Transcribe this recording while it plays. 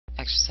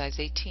Exercise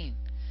 18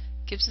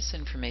 gives us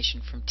information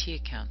from T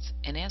accounts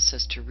and asks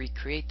us to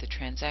recreate the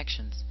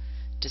transactions,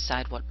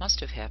 decide what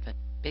must have happened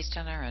based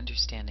on our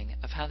understanding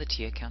of how the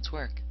T accounts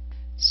work.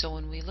 So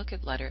when we look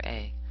at letter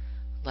A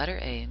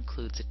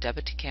includes a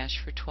debit to cash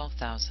for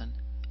 $12,000,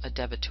 a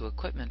debit to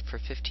equipment for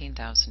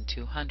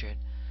 $15,200,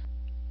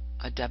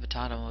 a debit to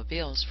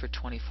automobiles for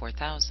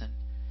 $24,000,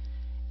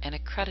 and a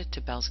credit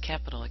to Bell's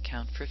capital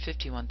account for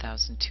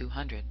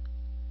 $51,200.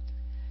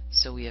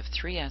 So we have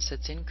three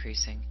assets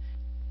increasing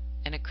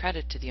and a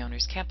credit to the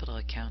owner's capital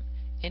account,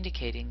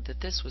 indicating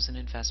that this was an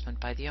investment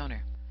by the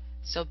owner.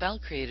 So Bell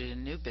created a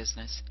new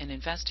business and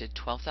invested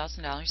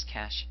 $12,000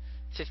 cash,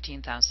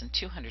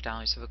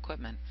 $15,200 of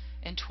equipment,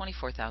 and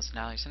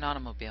 $24,000 in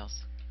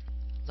automobiles.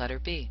 Letter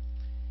B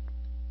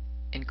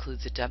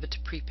includes a debit to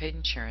prepaid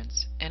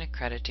insurance and a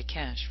credit to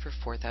cash for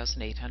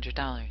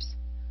 $4,800.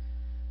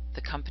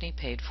 The company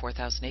paid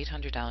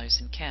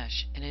 $4,800 in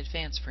cash in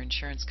advance for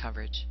insurance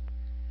coverage.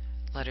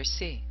 Letter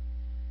C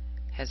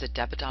has a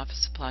debit to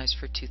office supplies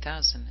for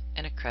 $2,000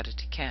 and a credit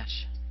to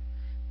cash.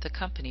 The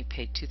company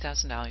paid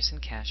 $2,000 in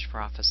cash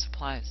for office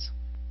supplies.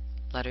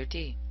 Letter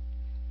D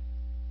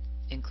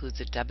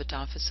includes a debit to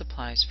office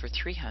supplies for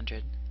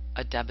 $300,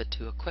 a debit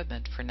to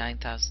equipment for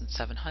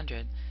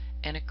 $9,700,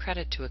 and a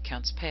credit to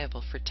accounts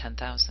payable for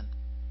 $10,000.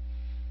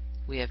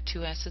 We have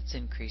two assets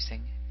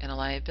increasing and a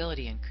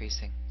liability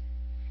increasing.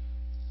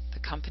 The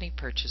company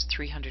purchased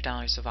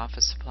 $300 of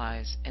office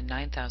supplies and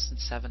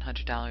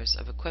 $9,700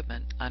 of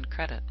equipment on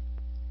credit.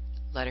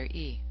 Letter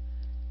E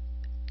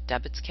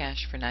debits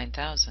cash for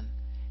 $9,000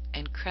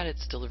 and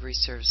credits delivery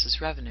services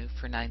revenue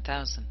for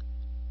 $9,000.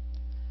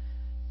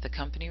 The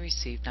company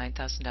received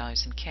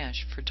 $9,000 in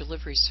cash for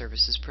delivery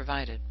services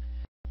provided.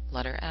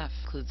 Letter F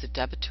includes a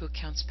debit to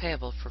accounts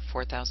payable for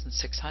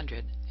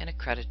 $4,600 and a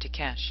credit to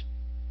cash.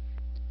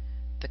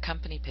 The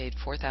company paid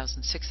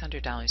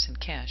 $4,600 in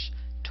cash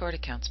toward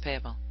accounts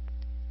payable.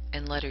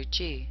 And letter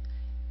G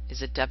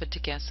is a debit to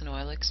gas and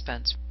oil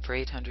expense for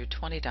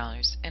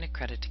 $820 and a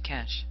credit to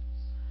cash.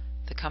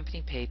 The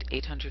company paid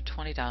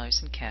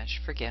 $820 in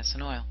cash for gas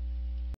and oil.